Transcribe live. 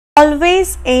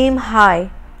Always aim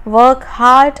high, work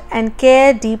hard and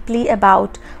care deeply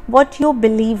about what you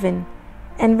believe in.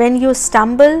 And when you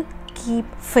stumble, keep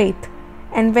faith.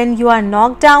 And when you are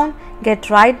knocked down, get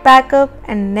right back up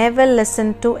and never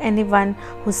listen to anyone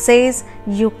who says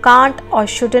you can't or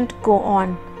shouldn't go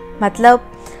on. मतलब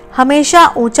हमेशा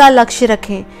ऊंचा लक्ष्य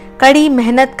रखें, कड़ी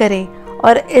मेहनत करें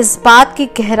और इस बात की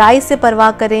गहराई से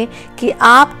परवाह करें कि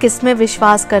आप किस में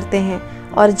विश्वास करते हैं।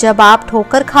 और जब आप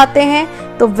ठोकर खाते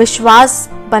हैं तो विश्वास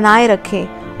बनाए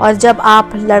रखें और जब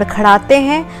आप लड़खड़ाते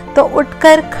हैं तो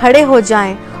उठकर खड़े हो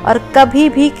जाएं और कभी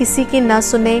भी किसी की न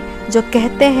सुने जो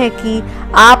कहते हैं कि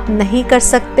आप नहीं कर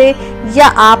सकते या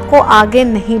आपको आगे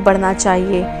नहीं बढ़ना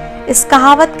चाहिए। इस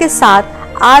कहावत के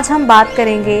साथ आज हम बात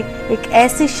करेंगे एक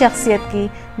ऐसी शख्सियत की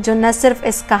जो न सिर्फ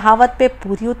इस कहावत पे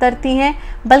पूरी उतरती हैं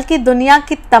बल्कि दुनिया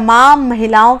की तमाम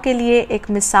महिलाओं के लिए एक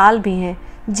मिसाल भी हैं।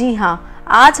 जी हाँ,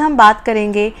 आज हम बात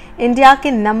करेंगे इंडिया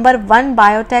के नंबर 1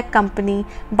 बायोटेक कंपनी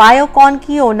बायोकॉन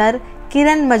की ओनर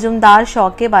किरण मजुमदार-शॉ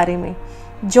के बारे में,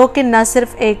 जो कि न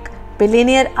सिर्फ एक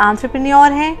बिलियनियर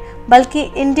एंटरप्रेन्योर हैं बल्कि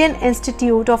Indian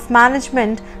institute of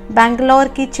management Bangalore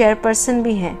की चेयरपर्सन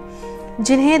भी हैं,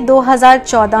 जिन्हें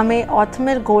 2014 में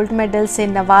ऑथमर गोल्ड मेडल से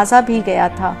नवाजा भी गया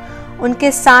था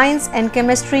उनके साइंस एंड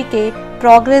केमिस्ट्री के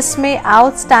प्रोग्रेस में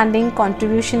आउटस्टैंडिंग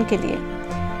कंट्रीब्यूशन के लिए।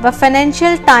 वह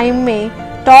फाइनेंशियल टाइम में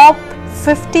टॉप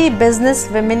 50 बिजनेस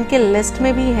विमेन के लिस्ट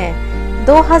में भी हैं।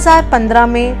 2015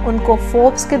 में उनको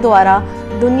फोर्ब्स के द्वारा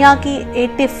दुनिया की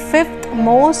 85th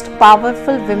मोस्ट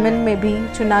पावरफुल विमेन में भी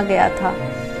चुना गया था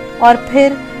और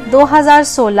फिर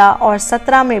 2016 और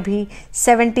 17 में भी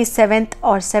 77th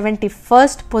और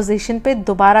 71st पोजीशन पे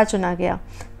दोबारा चुना गया।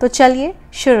 तो चलिए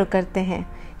शुरू करते हैं।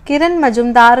 किरण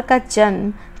मजुमदार का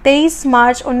जन्म 23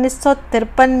 मार्च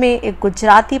 1953 में एक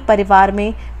गुजराती परिवार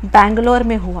में बैंगलोर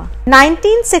में हुआ।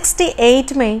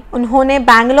 1968 में उन्होंने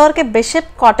बैंगलोर के bishop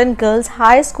cotton girls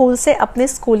high school से अपनी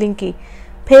स्कूलिंग की।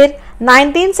 फिर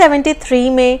 1973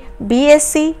 में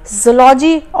बीएससी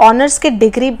जूलॉजी ऑनर्स की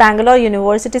डिग्री बैंगलोर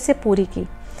यूनिवर्सिटी से पूरी की।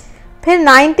 फिर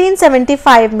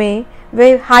 1975 में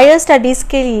वे हायर स्टडीज़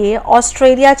के लिए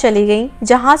ऑस्ट्रेलिया चली गईं,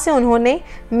 जहां से उन्होंने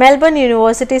मेलबर्न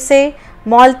यूनिवर्सिटी से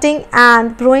मॉल्टिंग एंड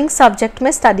ब्रूइंग सब्जेक्ट में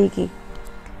स्टडी की।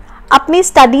 अपनी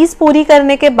स्टडीज़ पूरी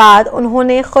करने के बाद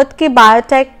उन्होंने खुद की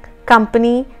बायोटेक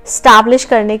कंपनी स्टैब्लिश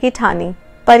करने की ठानी,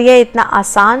 पर यह इतना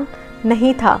आसान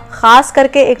नहीं था, ख़ास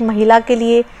करके एक महिला के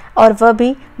लिए, और वह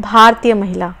भी भारतीय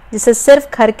महिला जिसे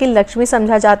सिर्फ घर की लक्ष्मी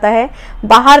समझा जाता है।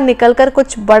 बाहर निकलकर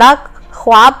कुछ बड़ा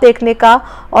ख्वाब देखने का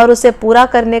और उसे पूरा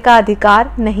करने का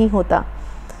अधिकार नहीं होता।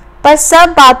 पर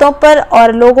सब बातों पर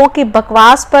और लोगों की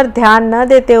बकवास पर ध्यान न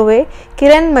देते हुए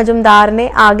किरण मजुमदार ने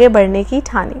आगे बढ़ने की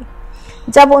ठानी।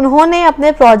 जब उन्होंने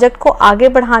अपने प्रोजेक्ट को आगे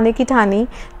बढ़ाने की ठानी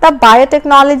तब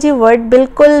बायोटेक्नोलॉजी वर्ड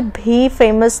बिल्कुल भी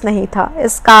फेमस नहीं था।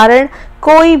 इस कारण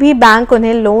कोई भी बैंक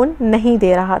उन्हें लोन नहीं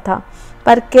दे रहा था,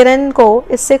 पर किरण को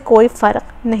इससे कोई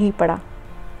फर्क नहीं पड़ा।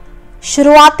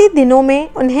 शुरुआती दिनों में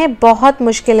उन्हें बहुत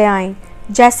मुश्किलें आईं,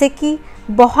 जैसे कि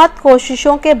बहुत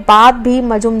कोशिशों के बाद भी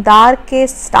मजुमदार के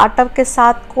स्टार्टअप के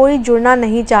साथ कोई जुड़ना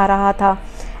नहीं चाह रहा था।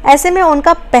 ऐसे में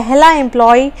उनका पहला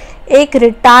एम्प्लॉय एक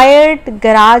रिटायर्ड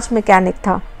गैराज मैकेनिक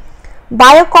था।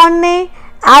 बायोकॉन ने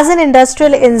एज एन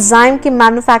इंडस्ट्रियल एंजाइम की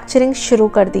मैन्युफैक्चरिंग शुरू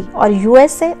कर दी और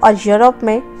यूएसए और यूरोप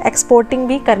में एक्सपोर्टिंग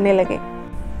भी करने लगे।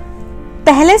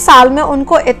 पहले साल में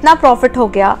उनको इतना प्रॉफिट हो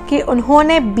गया कि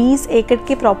उन्होंने 20 एकड़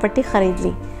की प्रॉपर्टी खरीद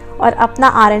ली और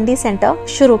अपना R&D सेंटर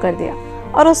शुरू कर दिया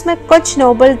और उसमें कुछ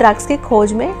नोबल ड्रग्स की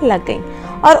खोज में लग गई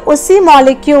और उसी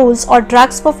मॉलिक्यूल्स और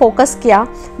ड्रग्स पर फोकस किया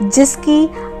जिसकी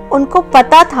उनको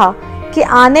पता था कि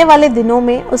आने वाले दिनों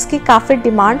में उसकी काफ़ी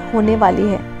डिमांड होने वाली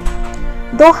है।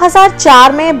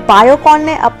 2004 में बायोकॉन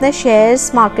ने अपने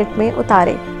शेयर्स मार्केट में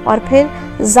उतारे और फिर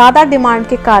ज़्यादा डिमांड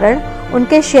के कारण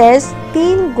उनके शेयर्स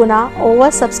 3 गुना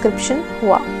ओवर सब्सक्रिप्शन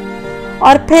हुआ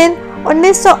और फिर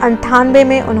 1998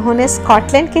 में उन्होंने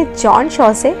स्कॉटलैंड के जॉन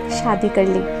शॉ से शादी कर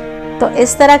ली। तो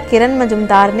इस तरह किरण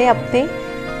मजुमदार ने अपने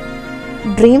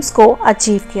ड्रीम्स को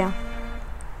अचीव किया।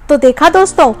 तो देखा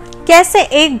दोस्तों, कैसे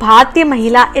एक भारतीय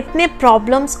महिला इतने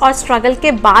प्रॉब्लम्स और स्ट्रगल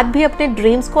के बाद भी अपने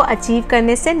ड्रीम्स को अचीव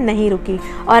करने से नहीं रुकी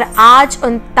और आज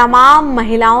उन तमाम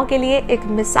महिलाओं के लिए एक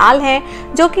मिसाल है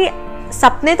जो कि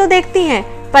सपने तो देखती हैं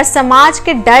पर समाज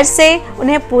के डर से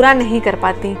उन्हें पूरा नहीं कर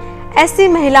पाती। ऐसी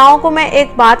महिलाओं को मैं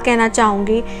एक बात कहना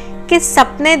चाहूँगी कि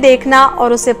सपने देखना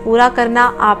और उसे पूरा करना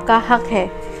आपका हक है।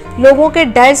 लोगों के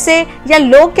डर से या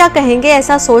लोग क्या कहेंगे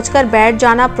ऐसा सोचकर बैठ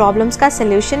जाना प्रॉब्लम्स का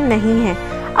सलूशन नहीं है।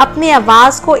 अपनी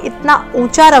आवाज को इतना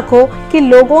ऊंचा रखो कि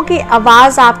लोगों की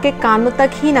आवाज आपके कानों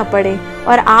तक ही न पड़े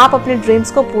और आप अपने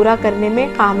ड्रीम्स को पूरा करने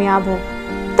में कामयाब हो।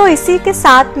 तो इसी के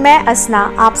साथ मैं असना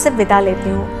आपसे विदा लेती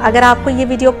हूँ। अगर आपको ये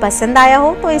वीडियो पसंद आया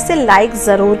हो तो इसे लाइक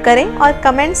ज़रूर करें और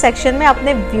कमेंट सेक्शन में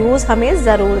अपने व्यूज़ हमें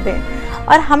ज़रूर दें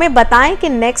और हमें बताएं कि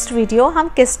नेक्स्ट वीडियो हम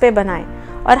किस पे बनाएं।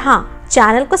 और हाँ,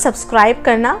 चैनल को सब्सक्राइब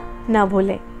करना ना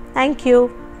भूलें। Thank you.